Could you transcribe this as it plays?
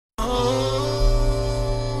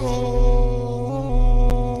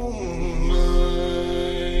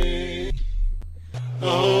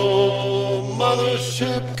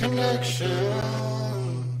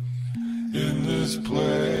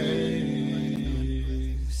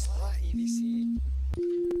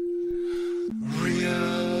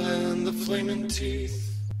flaming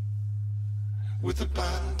teeth, with a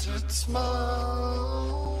battered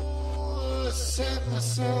smile, I set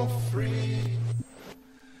myself free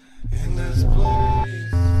in this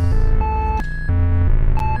place.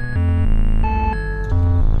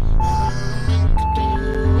 I'm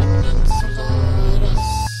doing enchiladas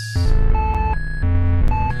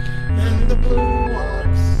and the blue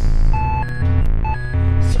ox,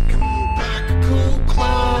 sucking back a cool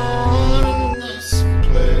cloud in this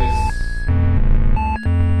place.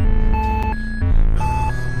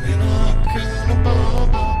 I'm in a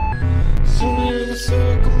Canababa, singing the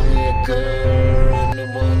circle maker, and the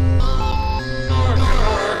one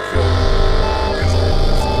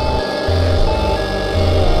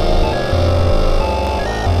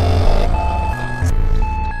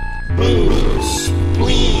blues,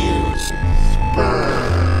 spleens,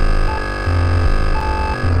 burn.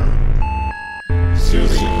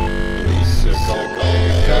 Susie, circle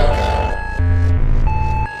maker,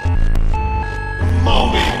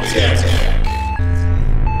 Moby Dick.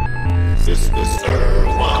 This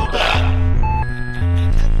wombat.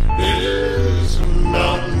 His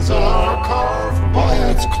mountains are carved by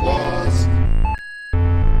its claws.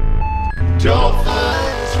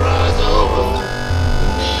 Dolphins rise over the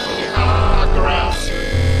knee-high grass. The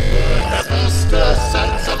hemisphere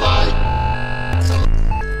sets alight.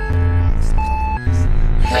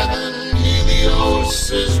 Heaven Helios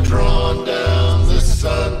is drawn down the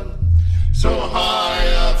sun, so high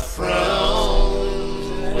a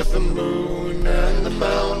frown, with the moon and the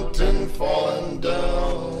mountain falling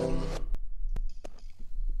down.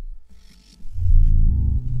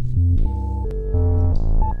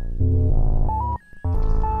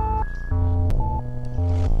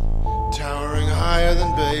 Towering higher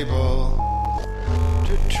than Babel,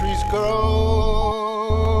 two trees grow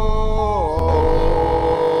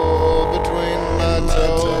between my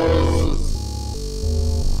toes.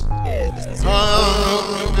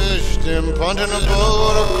 I'm fished him punting a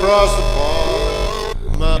boat across the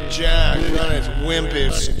pond. My Jack on his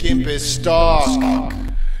wimpy, skimpy stalk,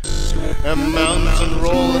 and mountains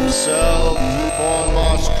unroll themselves for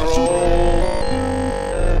my stroll.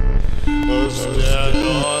 Stand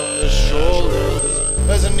on the shoulders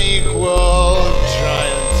as an equal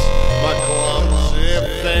giant. My clumsy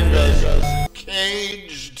fingers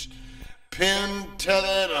caged, pinned,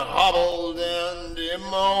 tethered, hobbled, and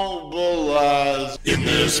immobilized in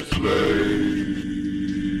this place.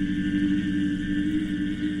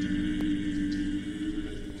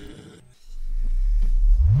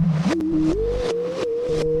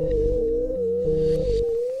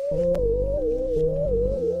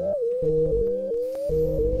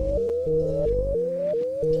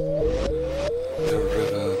 The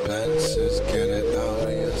river bounces, get it out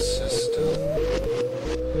of your system.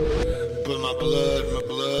 But my blood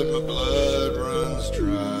runs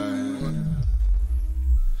dry.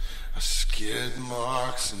 Skid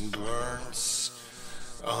marks and burns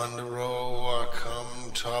on the road I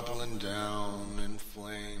come toppling down in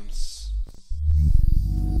flames.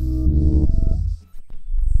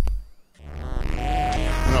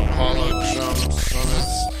 And Apollo jumps on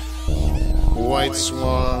its white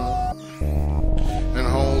swan and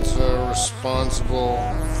holds her responsible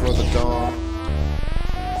for the dawn.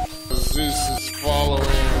 Zeus is following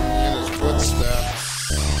in his footsteps,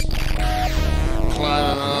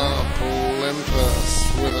 climbing on Olympus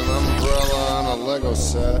with an umbrella and a Lego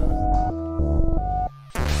set,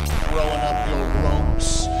 throwing up your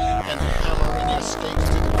ropes and hammering your stakes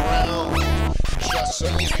to the ground just so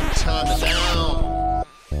you can time it down.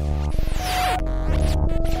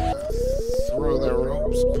 Throw their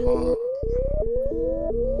ropes apart.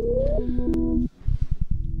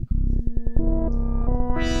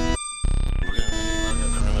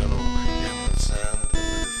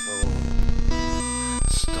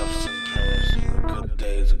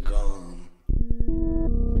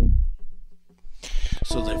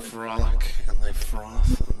 So they frolic and they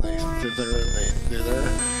froth and they thither and they thither,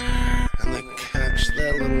 and they catch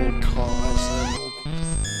their little claws, their little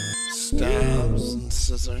stabs and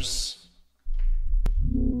scissors.